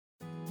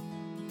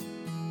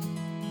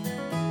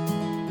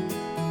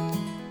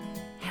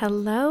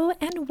Hello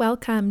and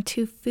welcome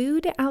to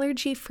Food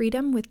Allergy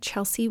Freedom with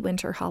Chelsea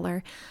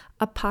Winterholler,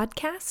 a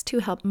podcast to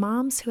help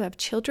moms who have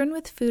children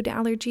with food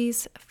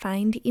allergies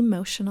find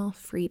emotional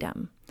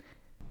freedom.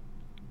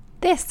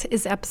 This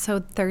is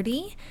episode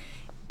 30.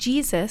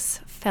 Jesus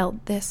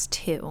felt this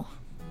too.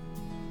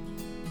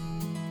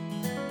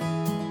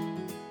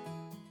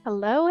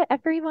 Hello,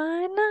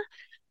 everyone.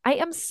 I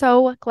am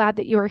so glad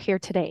that you are here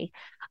today.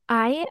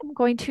 I am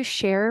going to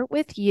share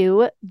with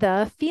you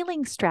the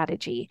feeling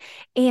strategy.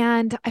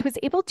 And I was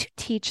able to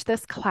teach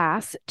this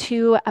class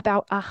to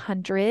about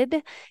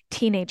 100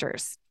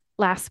 teenagers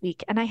last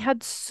week. And I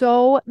had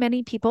so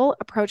many people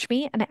approach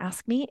me and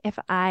ask me if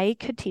I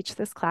could teach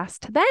this class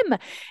to them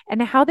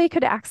and how they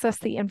could access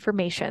the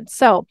information.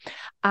 So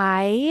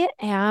I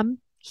am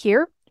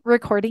here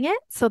recording it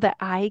so that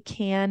I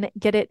can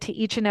get it to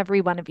each and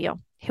every one of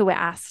you who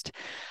asked.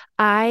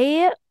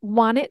 I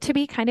want it to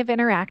be kind of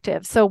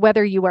interactive. So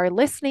whether you are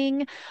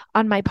listening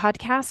on my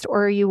podcast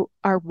or you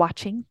are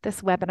watching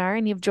this webinar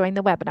and you've joined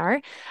the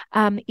webinar,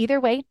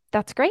 either way,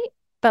 that's great.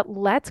 But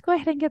let's go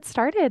ahead and get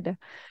started.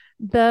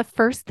 The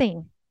first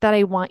thing that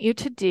I want you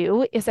to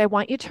do is I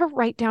want you to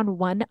write down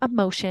one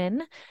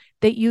emotion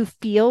that you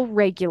feel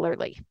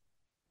regularly.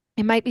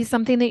 It might be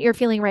something that you're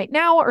feeling right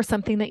now or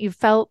something that you've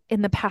felt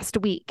in the past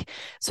week.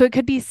 So it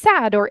could be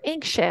sad or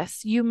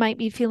anxious. You might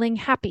be feeling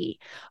happy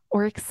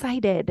or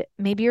excited.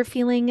 Maybe you're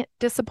feeling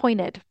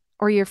disappointed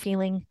or you're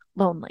feeling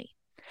lonely.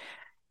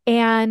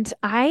 And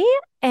I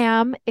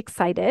am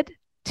excited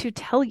to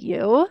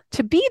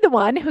be the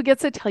one who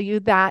gets to tell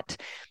you that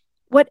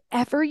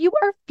whatever you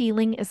are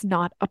feeling is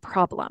not a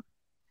problem.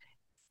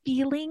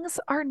 Feelings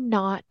are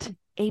not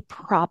a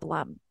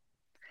problem.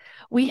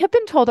 We have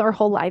been told our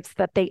whole lives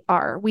that they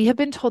are. We have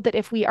been told that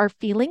if we are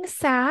feeling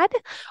sad,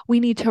 we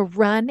need to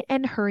run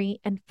and hurry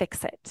and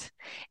fix it.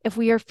 If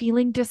we are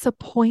feeling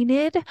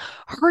disappointed,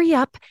 hurry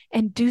up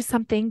and do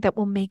something that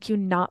will make you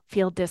not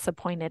feel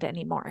disappointed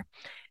anymore.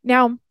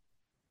 Now,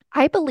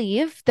 I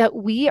believe that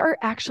we are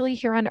actually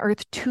here on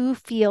earth to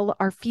feel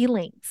our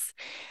feelings.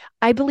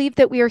 I believe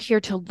that we are here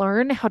to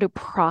learn how to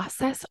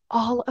process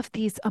all of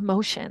these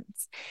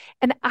emotions.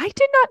 And I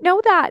did not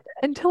know that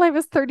until I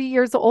was 30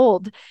 years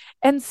old.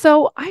 And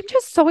so I'm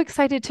just so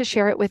excited to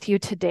share it with you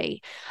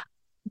today.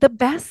 The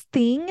best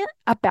thing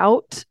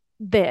about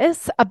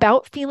this,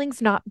 about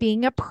feelings not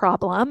being a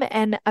problem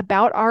and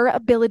about our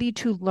ability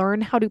to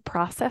learn how to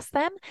process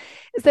them,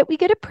 is that we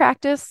get to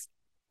practice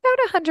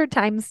about 100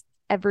 times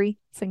every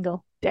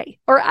single day,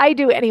 or I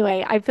do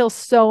anyway. I feel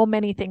so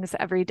many things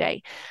every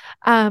day.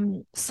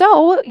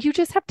 So you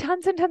just have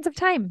tons and tons of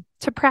time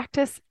to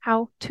practice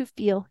how to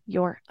feel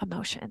your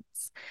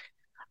emotions.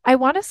 I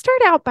want to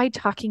start out by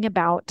talking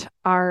about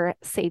our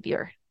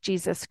Savior,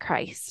 Jesus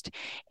Christ,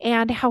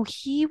 and how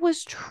he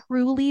was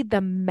truly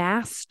the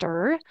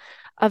master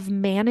of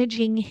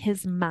managing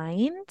his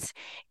mind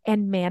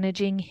and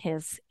managing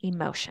his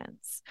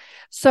emotions.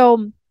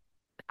 So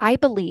I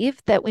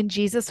believe that when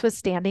Jesus was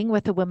standing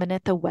with a woman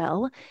at the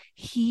well,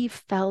 he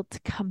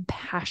felt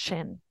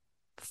compassion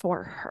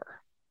for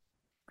her.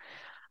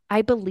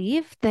 I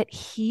believe that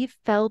he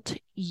felt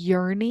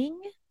yearning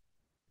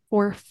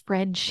for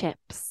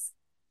friendships.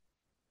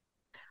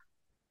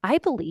 I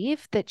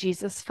believe that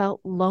Jesus felt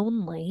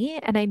lonely,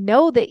 and I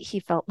know that he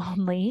felt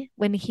lonely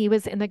when he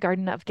was in the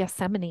Garden of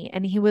Gethsemane,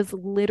 and he was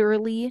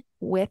literally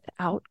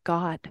without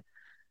God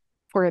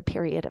for a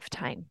period of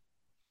time.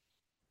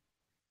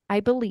 I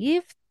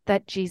believe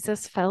that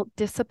Jesus felt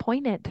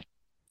disappointed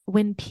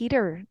when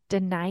Peter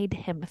denied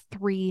him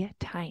 3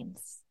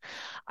 times.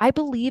 I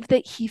believe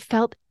that he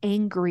felt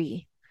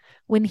angry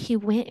when he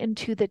went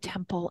into the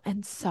temple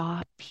and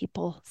saw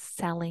people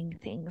selling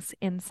things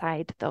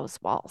inside those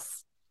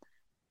walls.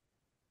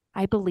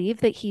 I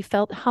believe that he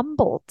felt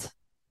humbled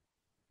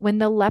when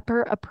the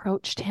leper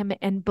approached him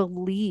and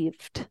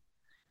believed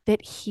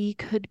that he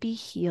could be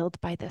healed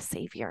by the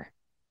Savior.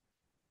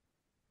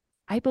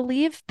 I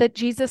believe that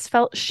Jesus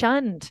felt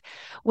shunned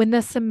when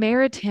the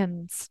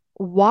Samaritans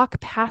walked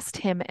past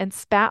him and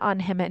spat on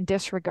him and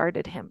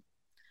disregarded him.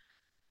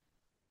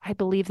 I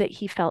believe that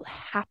he felt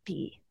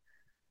happy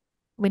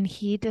when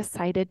he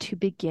decided to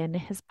begin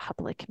his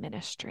public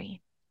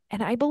ministry.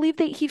 And I believe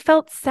that he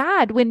felt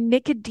sad when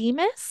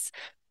Nicodemus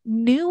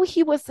knew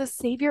he was the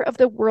Savior of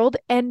the world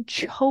and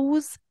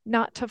chose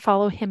not to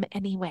follow him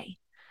anyway.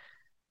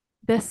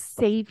 The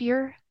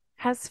Savior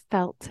has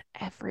felt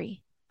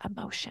every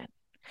emotion.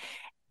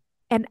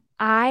 And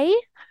I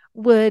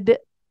would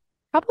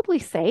probably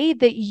say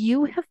that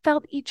you have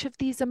felt each of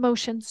these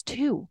emotions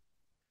too.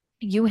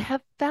 You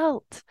have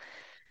felt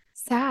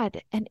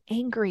sad and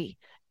angry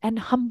and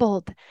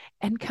humbled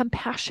and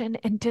compassion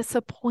and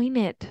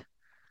disappointed.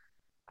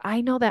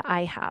 I know that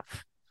I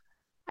have.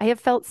 I have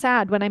felt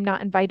sad when I'm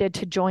not invited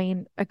to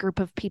join a group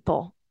of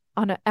people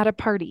at a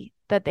party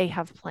that they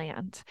have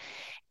planned.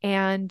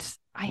 And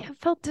I have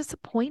felt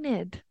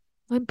disappointed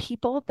when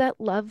people that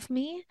love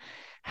me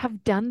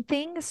have done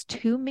things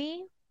to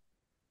me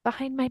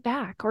behind my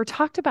back or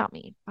talked about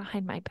me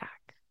behind my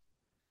back.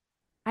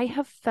 I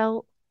have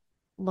felt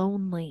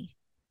lonely,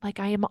 like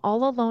I am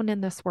all alone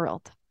in this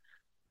world.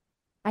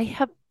 I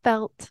have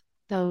felt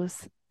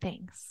those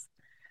things.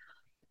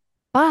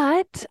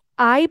 But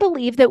I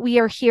believe that we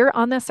are here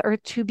on this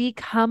earth to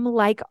become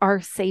like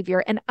our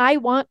Savior. And I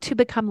want to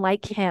become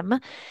like Him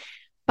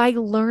by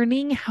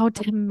learning how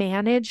to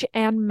manage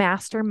and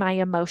master my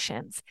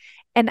emotions.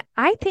 And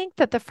I think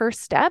that the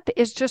first step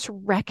is just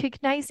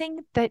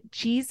recognizing that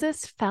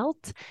Jesus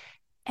felt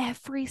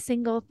every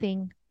single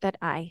thing that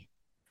I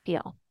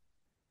feel.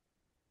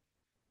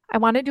 I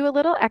want to do a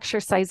little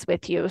exercise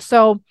with you.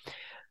 So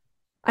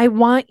I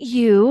want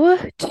you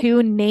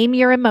to name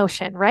your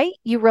emotion, right?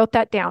 You wrote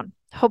that down.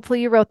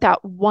 Hopefully, you wrote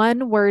that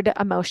one word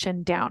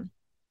emotion down.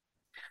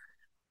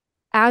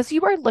 As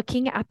you are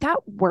looking at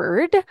that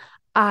word,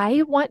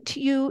 I want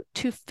you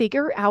to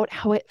figure out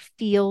how it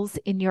feels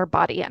in your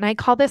body. And I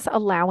call this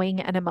allowing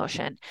an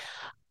emotion.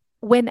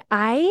 When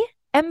I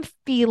am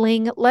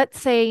feeling,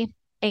 let's say,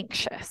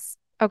 anxious,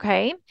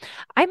 okay,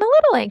 I'm a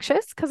little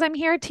anxious because I'm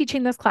here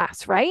teaching this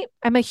class, right?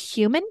 I'm a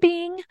human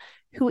being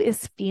who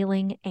is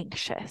feeling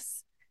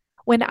anxious.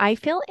 When I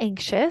feel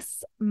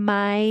anxious,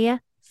 my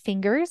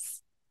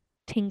fingers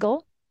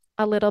tingle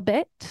a little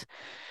bit.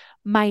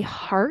 My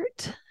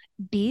heart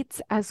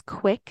beats as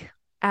quick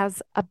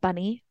as a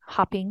bunny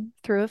hopping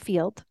through a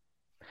field.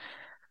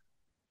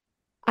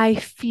 I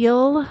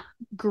feel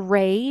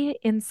gray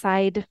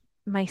inside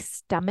my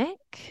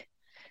stomach.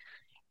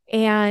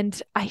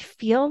 And I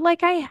feel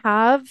like I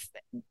have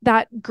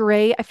that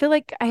gray, I feel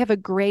like I have a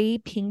gray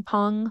ping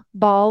pong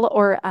ball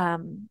or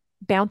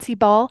bouncy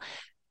ball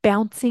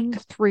bouncing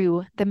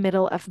through the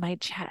middle of my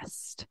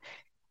chest.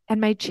 And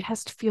my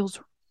chest feels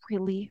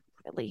really,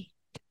 really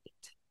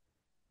tight.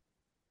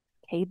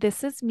 Okay,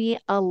 this is me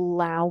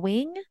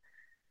allowing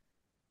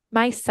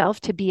myself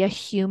to be a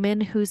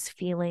human who's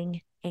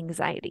feeling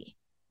anxiety.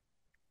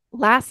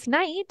 Last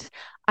night,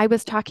 I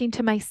was talking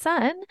to my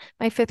son,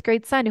 my fifth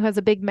grade son, who has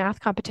a big math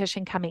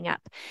competition coming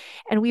up.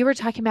 And we were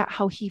talking about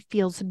how he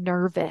feels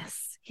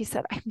nervous. He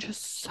said, I'm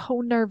just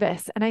so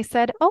nervous. And I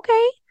said,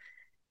 okay,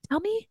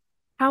 tell me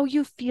how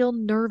you feel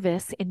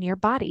nervous in your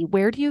body.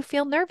 Where do you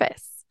feel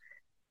nervous?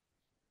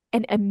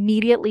 And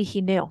immediately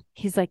he knew.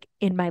 He's like,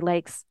 in my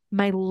legs.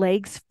 My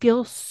legs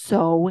feel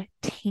so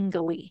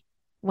tingly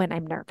when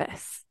I'm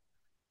nervous.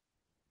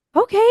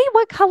 Okay,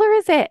 what color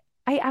is it?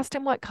 I asked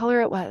him what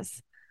color it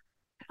was.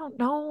 I don't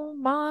know,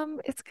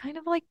 Mom. It's kind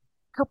of like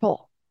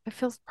purple. It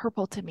feels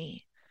purple to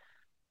me.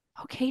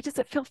 Okay, does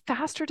it feel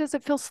fast or does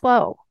it feel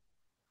slow?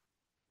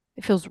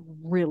 It feels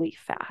really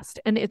fast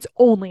and it's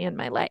only in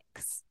my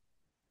legs.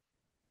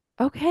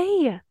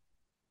 Okay,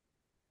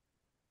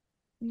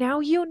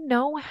 now you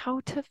know how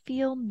to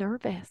feel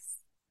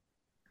nervous.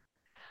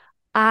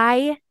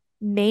 I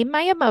name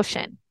my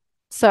emotion.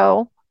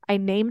 So I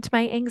named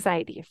my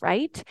anxiety,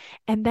 right?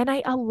 And then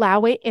I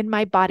allow it in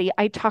my body.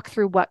 I talk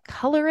through what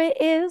color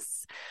it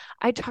is.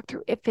 I talk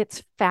through if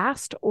it's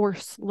fast or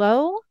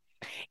slow,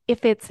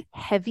 if it's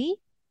heavy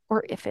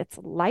or if it's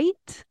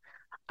light.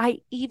 I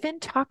even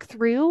talk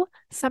through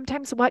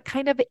sometimes what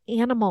kind of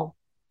animal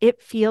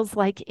it feels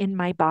like in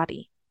my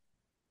body.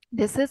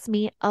 This is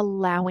me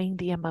allowing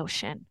the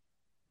emotion.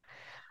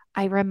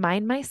 I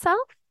remind myself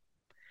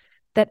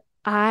that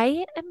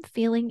I am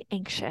feeling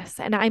anxious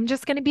and I'm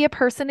just going to be a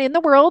person in the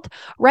world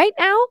right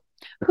now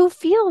who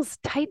feels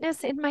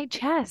tightness in my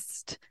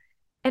chest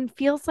and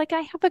feels like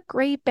I have a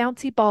gray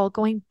bouncy ball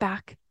going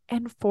back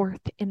and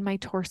forth in my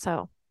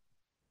torso.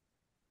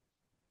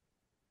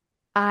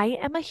 I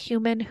am a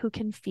human who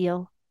can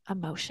feel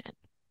emotion,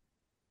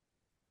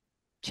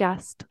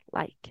 just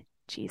like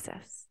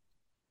Jesus.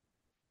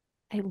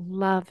 I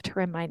love to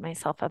remind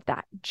myself of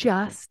that,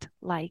 just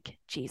like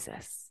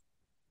Jesus.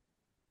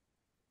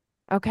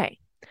 Okay.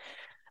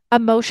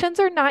 Emotions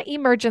are not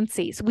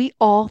emergencies. We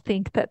all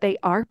think that they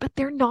are, but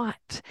they're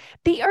not.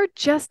 They are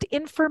just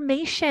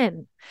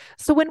information.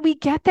 So when we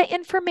get the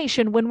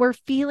information, when we're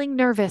feeling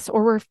nervous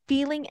or we're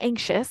feeling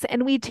anxious,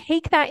 and we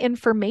take that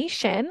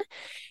information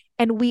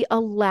and we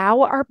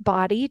allow our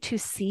body to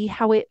see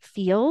how it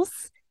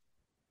feels,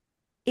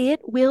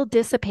 it will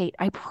dissipate.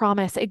 I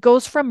promise. It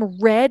goes from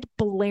red,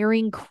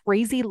 blaring,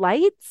 crazy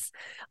lights,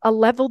 a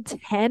level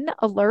 10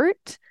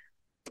 alert,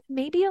 to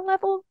maybe a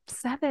level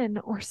 7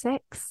 or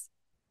 6,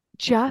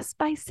 just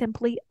by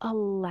simply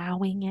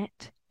allowing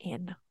it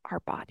in our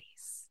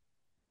bodies.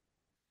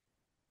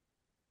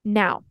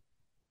 Now,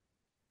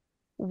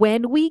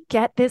 when we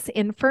get this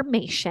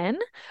information,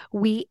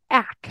 we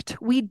act,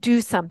 we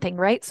do something,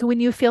 right? So when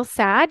you feel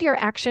sad, your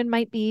action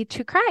might be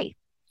to cry.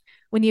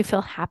 When you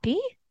feel happy,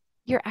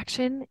 your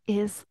action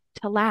is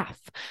to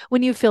laugh.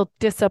 When you feel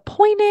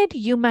disappointed,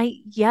 you might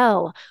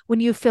yell. When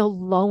you feel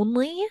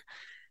lonely,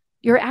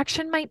 your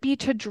action might be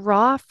to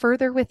draw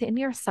further within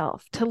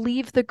yourself, to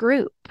leave the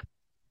group,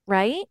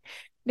 right?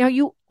 Now,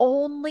 you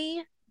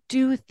only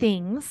do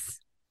things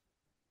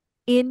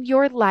in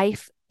your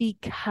life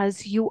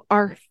because you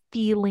are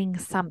feeling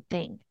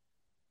something.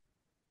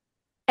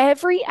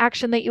 Every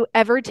action that you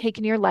ever take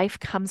in your life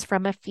comes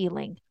from a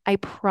feeling. I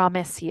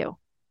promise you.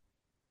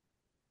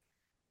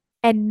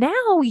 And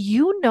now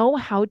you know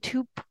how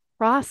to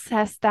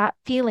process that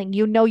feeling.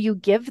 You know, you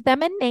give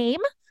them a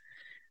name.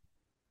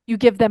 You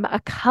give them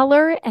a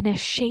color and a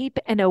shape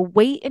and a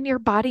weight in your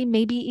body,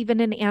 maybe even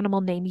an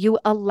animal name. You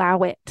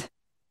allow it.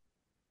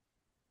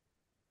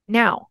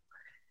 Now,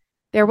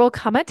 there will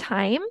come a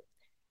time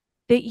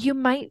that you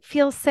might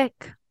feel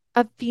sick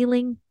of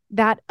feeling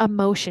that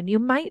emotion. You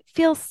might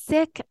feel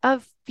sick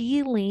of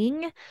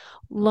feeling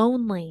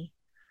lonely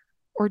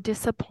or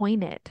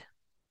disappointed.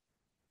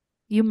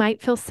 You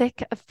might feel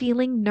sick of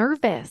feeling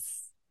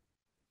nervous.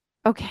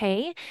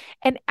 Okay.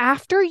 And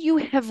after you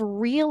have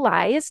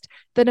realized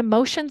that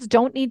emotions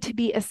don't need to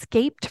be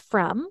escaped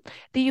from,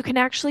 that you can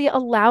actually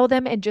allow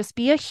them and just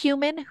be a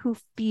human who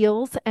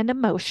feels an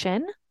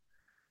emotion,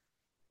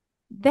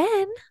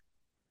 then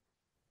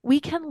we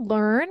can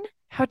learn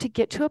how to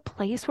get to a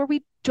place where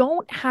we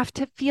don't have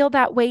to feel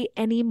that way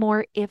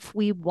anymore if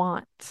we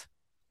want.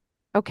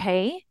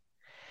 Okay.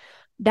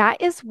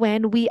 That is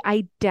when we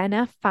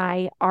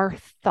identify our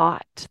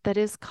thought that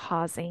is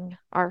causing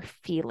our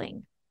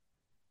feeling.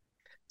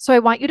 So I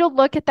want you to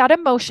look at that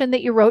emotion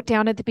that you wrote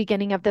down at the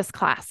beginning of this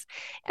class.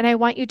 And I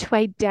want you to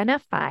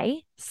identify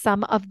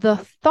some of the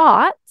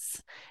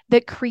thoughts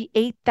that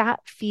create that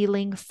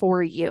feeling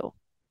for you.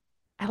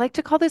 I like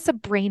to call this a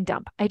brain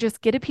dump. I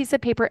just get a piece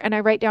of paper and I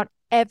write down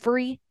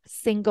every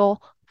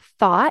single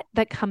thought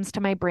that comes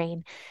to my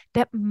brain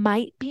that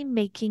might be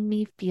making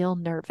me feel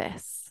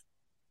nervous.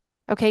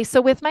 Okay,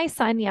 so with my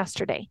son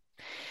yesterday,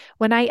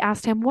 when I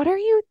asked him, "What are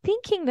you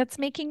thinking that's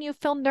making you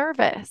feel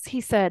nervous?"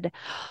 He said,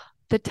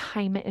 "The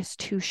time is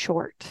too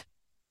short.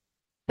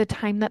 The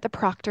time that the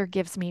proctor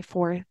gives me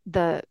for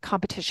the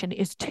competition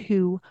is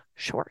too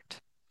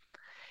short."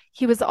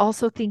 He was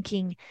also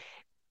thinking,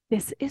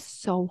 "This is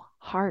so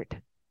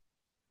hard."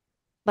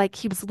 Like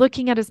he was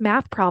looking at his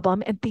math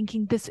problem and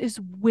thinking, "This is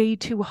way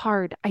too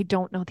hard. I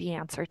don't know the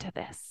answer to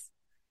this."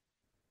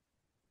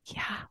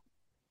 Yeah,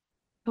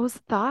 those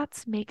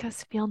thoughts make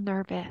us feel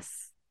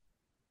nervous.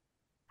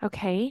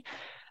 Okay,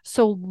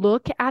 so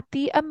look at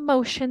the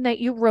emotion that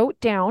you wrote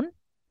down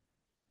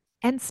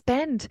and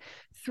spend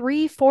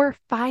 3, 4,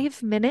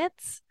 5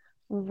 minutes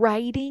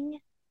writing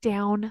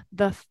down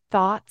the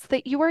thoughts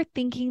that you are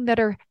thinking that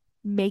are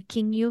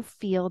making you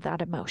feel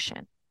that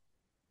emotion.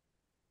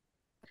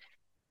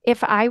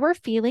 If I were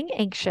feeling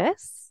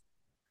anxious,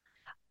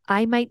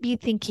 I might be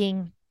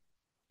thinking,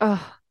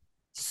 "Oh,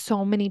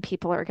 so many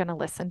people are going to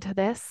listen to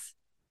this.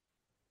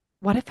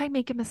 What if I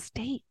make a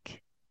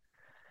mistake?"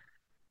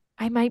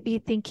 I might be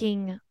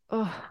thinking,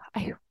 "Oh,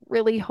 I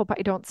really hope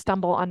I don't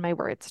stumble on my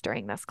words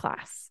during this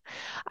class."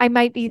 I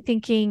might be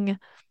thinking,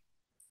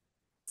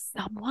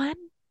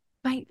 "Someone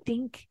might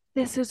think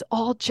this is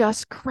all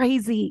just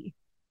crazy."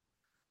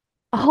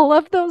 All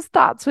of those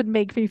thoughts would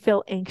make me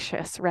feel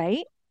anxious,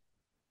 right?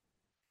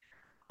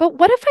 But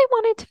what if I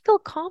wanted to feel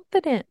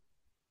confident?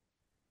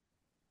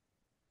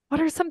 What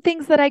are some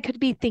things that I could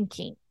be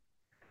thinking?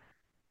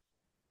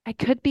 I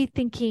could be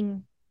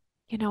thinking,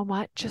 "You know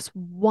what? Just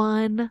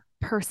one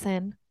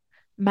person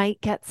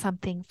might get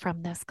something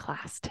from this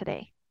class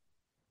today."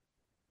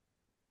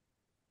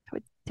 That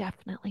would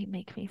definitely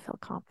make me feel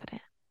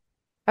confident.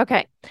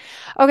 Okay.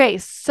 Okay.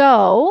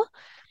 So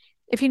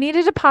if you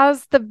needed to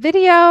pause the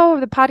video,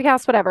 the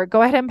podcast, whatever,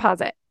 go ahead and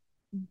pause it.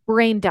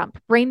 Brain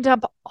dump. Brain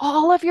dump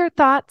all of your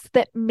thoughts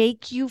that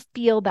make you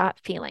feel that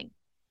feeling.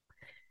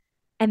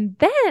 And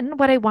then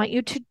what I want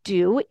you to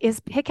do is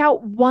pick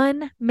out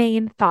one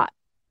main thought.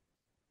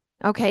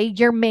 Okay.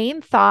 Your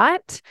main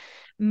thought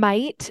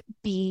might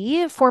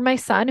be for my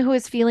son who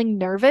is feeling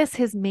nervous.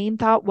 His main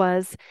thought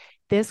was,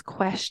 "This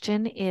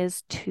question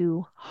is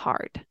too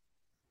hard."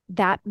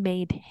 That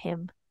made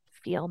him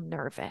feel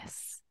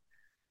nervous.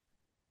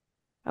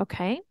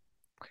 Okay.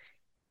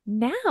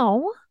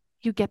 Now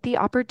you get the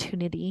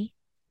opportunity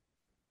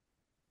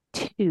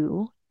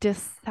to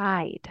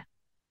decide.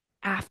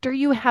 After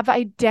you have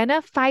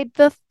identified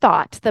the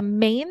thought, the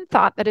main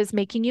thought that is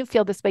making you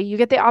feel this way, you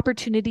get the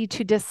opportunity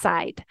to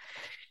decide.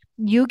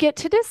 You get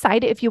to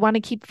decide if you want to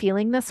keep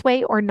feeling this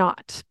way or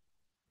not.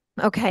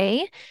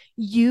 Okay.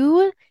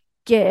 You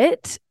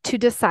get to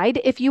decide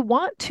if you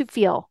want to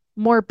feel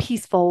more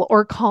peaceful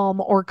or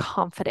calm or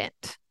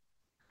confident.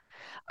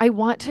 I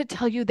want to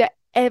tell you that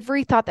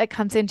every thought that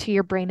comes into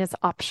your brain is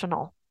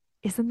optional.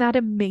 Isn't that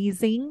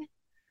amazing?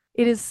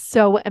 It is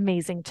so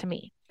amazing to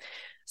me.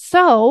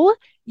 So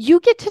you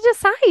get to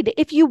decide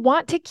if you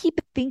want to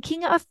keep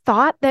thinking a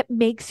thought that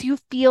makes you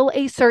feel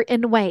a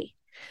certain way.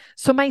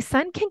 So my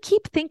son can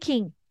keep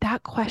thinking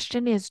that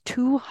question is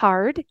too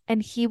hard,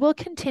 and he will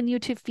continue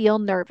to feel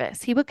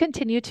nervous. He will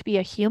continue to be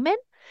a human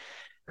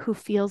who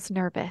feels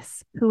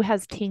nervous, who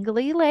has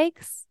tingly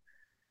legs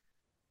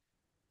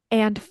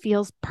and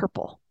feels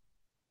purple.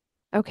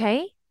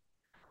 Okay.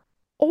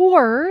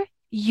 Or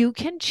you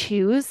can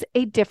choose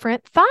a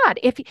different thought.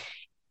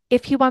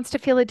 If he wants to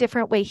feel a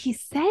different way, he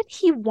said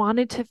he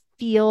wanted to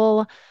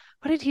feel,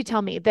 what did he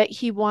tell me? That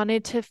he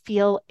wanted to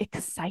feel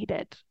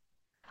excited.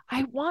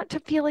 I want to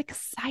feel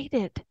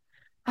excited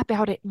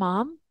about it,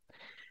 Mom.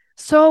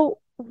 So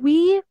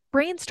we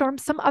brainstormed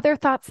some other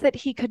thoughts that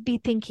he could be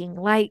thinking,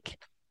 like,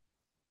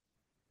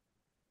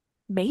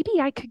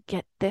 maybe I could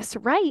get this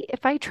right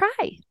if I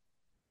try.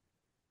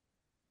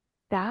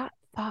 that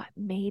thought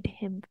made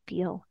him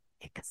feel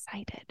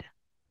excited.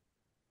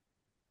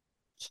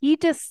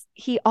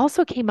 He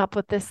also came up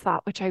with this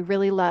thought, which I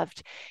really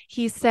loved.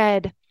 He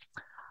said,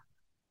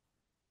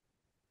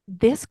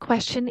 this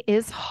question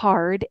is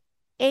hard,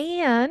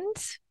 and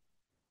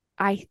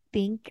I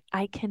think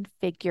I can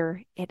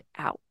figure it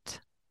out.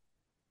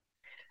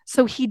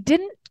 So he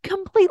didn't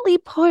completely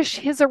push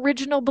his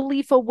original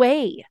belief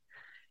away.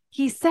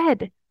 He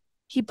said,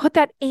 he put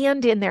that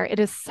and in there. It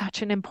is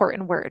such an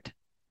important word.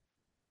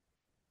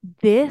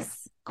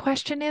 This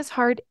question is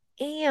hard,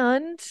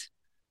 and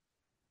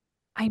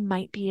I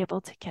might be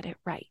able to get it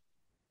right.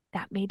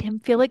 That made him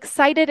feel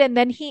excited. And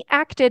then he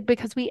acted,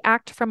 because we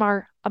act from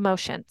our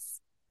emotions.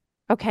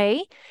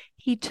 Okay.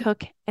 He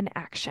took an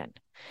action.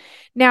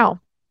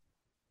 Now,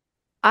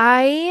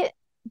 I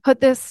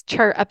put this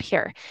chart up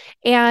here,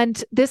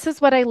 and this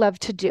is what I love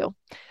to do.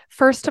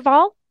 First of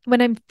all,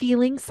 when I'm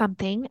feeling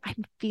something,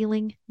 I'm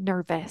feeling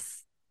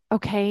nervous.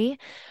 Okay.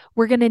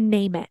 We're going to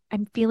name it.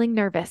 I'm feeling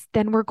nervous.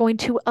 Then we're going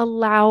to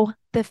allow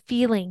the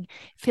feeling.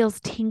 It feels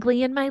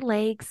tingly in my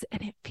legs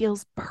and it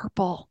feels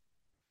purple.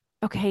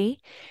 Okay.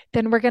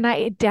 Then we're going to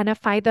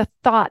identify the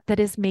thought that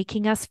is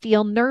making us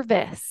feel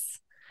nervous.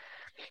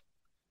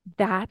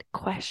 That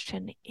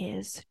question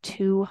is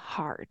too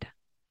hard,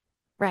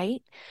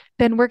 right?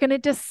 Then we're going to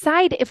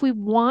decide if we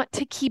want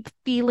to keep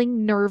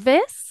feeling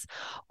nervous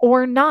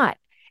or not.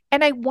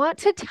 And I want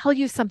to tell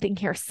you something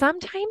here.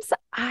 Sometimes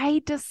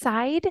I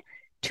decide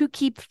to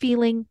keep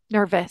feeling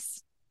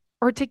nervous,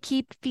 or to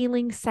keep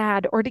feeling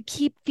sad, or to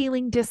keep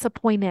feeling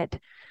disappointed.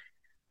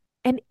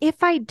 And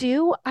if I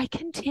do, I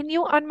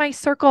continue on my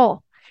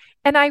circle,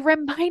 and I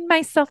remind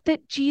myself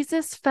that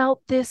Jesus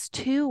felt this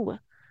too.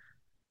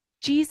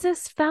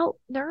 Jesus felt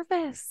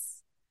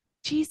nervous.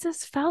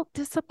 Jesus felt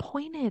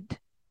disappointed.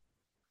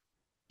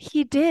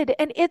 He did.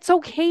 And it's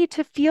okay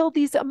to feel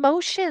these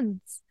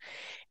emotions.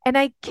 And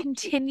I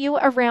continue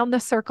around the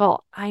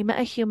circle. I'm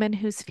a human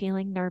who's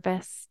feeling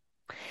nervous.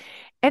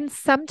 And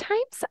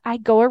sometimes I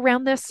go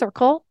around this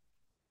circle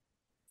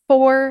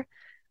for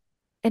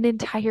an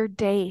entire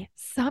day.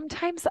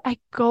 Sometimes I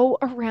go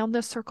around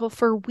the circle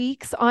for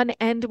weeks on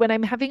end when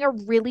I'm having a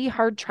really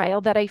hard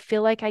trial that I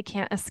feel like I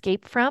can't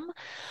escape from.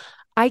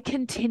 I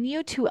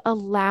continue to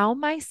allow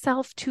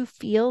myself to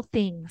feel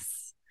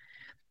things,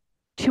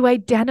 to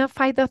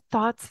identify the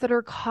thoughts that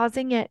are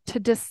causing it, to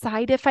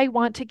decide if I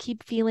want to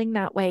keep feeling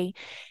that way,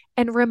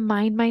 and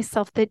remind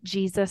myself that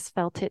Jesus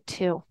felt it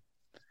too.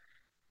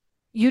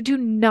 You do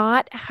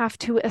not have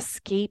to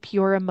escape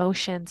your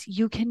emotions.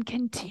 You can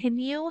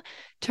continue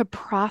to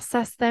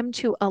process them,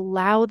 to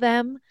allow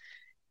them,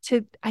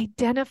 to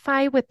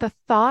identify with the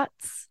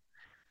thoughts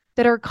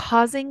that are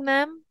causing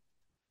them,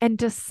 and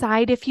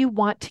decide if you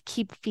want to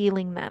keep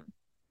feeling them.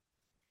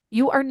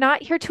 You are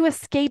not here to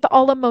escape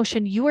all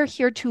emotion. You are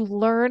here to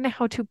learn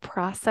how to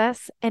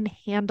process and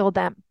handle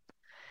them.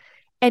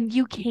 And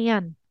you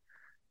can.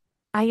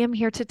 I am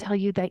here to tell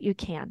you that you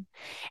can.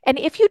 And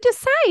if you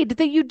decide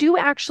that you do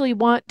actually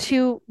want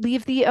to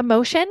leave the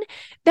emotion,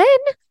 then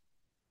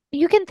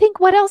you can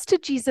think, what else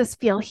did Jesus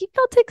feel? He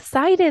felt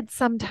excited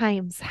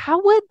sometimes. How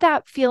would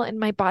that feel in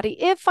my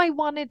body if I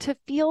wanted to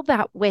feel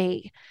that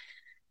way?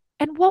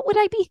 And what would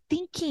I be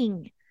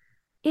thinking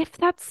if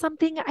that's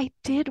something I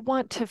did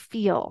want to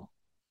feel?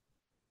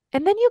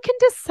 And then you can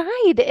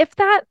decide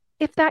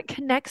if that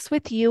connects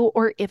with you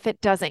or if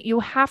it doesn't. You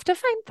have to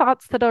find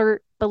thoughts that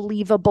are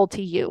believable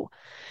to you.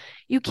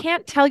 You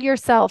can't tell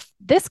yourself,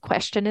 this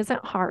question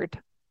isn't hard.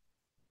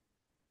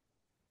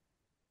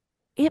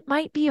 It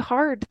might be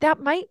hard. That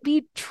might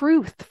be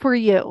truth for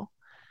you.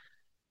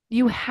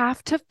 You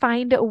have to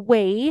find a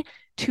way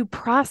to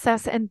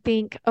process and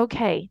think,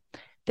 okay,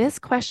 this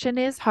question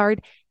is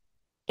hard,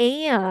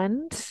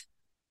 and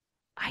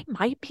I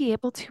might be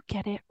able to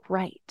get it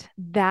right.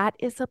 That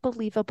is a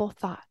believable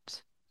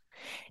thought.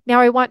 Now,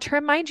 I want to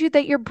remind you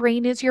that your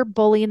brain is your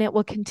bully, and it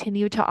will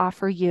continue to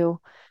offer you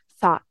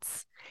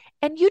thoughts.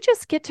 And you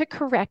just get to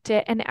correct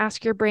it and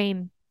ask your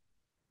brain,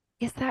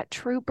 is that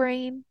true,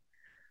 brain?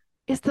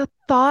 Is the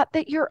thought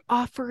that you're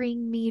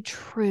offering me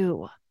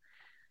true?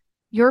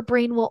 Your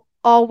brain will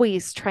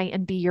always try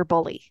and be your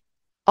bully,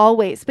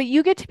 always. But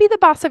you get to be the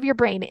boss of your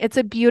brain. It's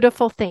a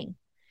beautiful thing.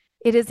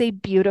 It is a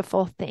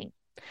beautiful thing.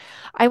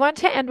 I want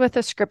to end with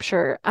a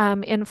scripture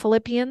in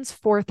Philippians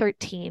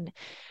 4:13.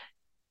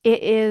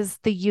 It is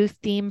the youth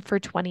theme for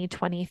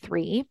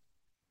 2023.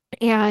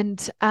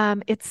 And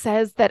it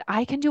says that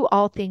I can do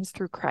all things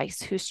through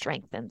Christ who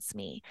strengthens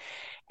me.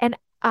 And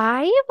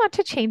I want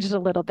to change it a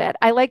little bit.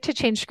 I like to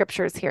change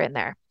scriptures here and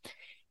there.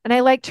 And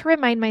I like to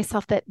remind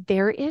myself that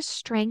there is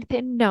strength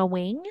in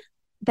knowing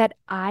that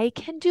I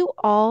can do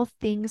all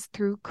things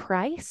through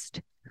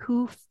Christ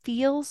who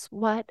feels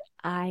what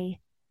I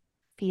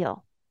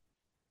feel.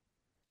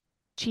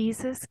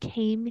 Jesus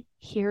came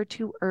here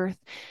to earth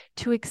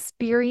to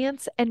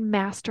experience and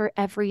master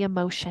every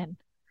emotion.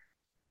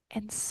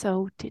 And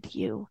so did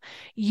you.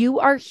 You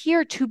are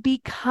here to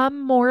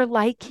become more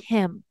like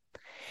him.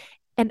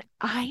 And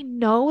I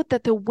know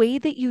that the way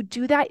that you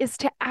do that is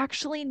to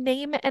actually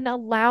name and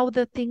allow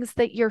the things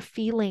that you're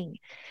feeling.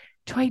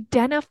 to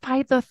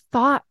identify the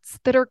thoughts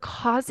that are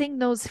causing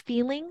those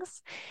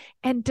feelings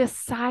and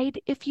decide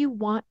if you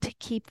want to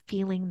keep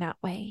feeling that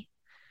way.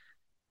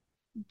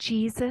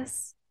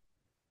 Jesus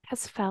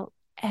has felt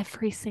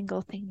every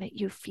single thing that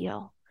you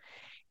feel.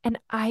 And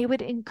I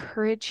would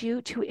encourage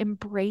you to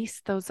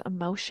embrace those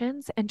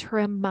emotions and to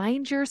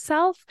remind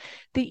yourself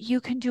that you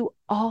can do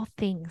all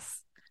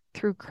things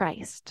through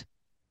Christ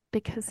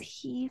because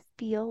he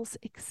feels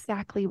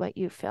exactly what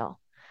you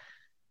feel.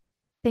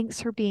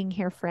 Thanks for being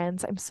here,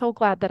 friends. I'm so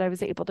glad that I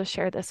was able to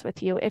share this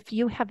with you. If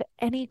you have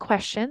any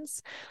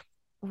questions,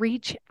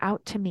 reach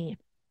out to me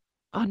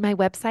on my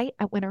website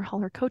at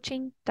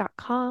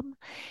winterhollercoaching.com.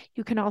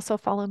 You can also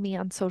follow me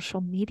on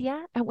social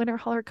media at Winter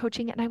Holler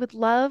Coaching, and I would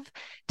love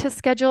to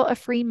schedule a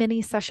free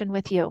mini session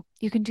with you.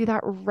 You can do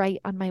that right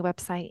on my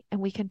website,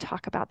 and we can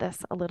talk about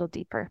this a little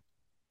deeper.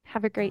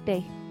 Have a great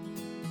day.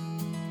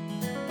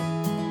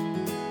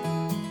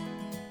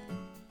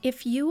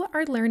 If you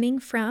are learning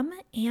from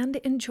and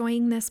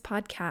enjoying this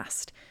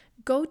podcast,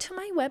 go to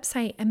my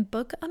website and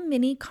book a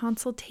mini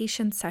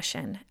consultation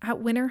session at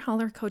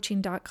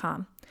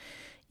winterhollercoaching.com.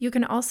 You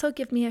can also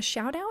give me a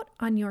shout out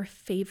on your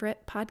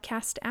favorite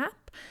podcast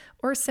app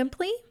or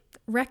simply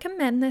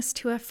recommend this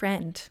to a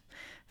friend.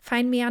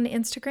 Find me on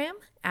Instagram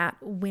at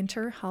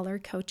Winter Holler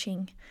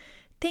Coaching.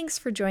 Thanks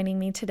for joining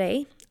me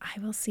today. I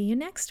will see you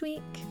next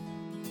week.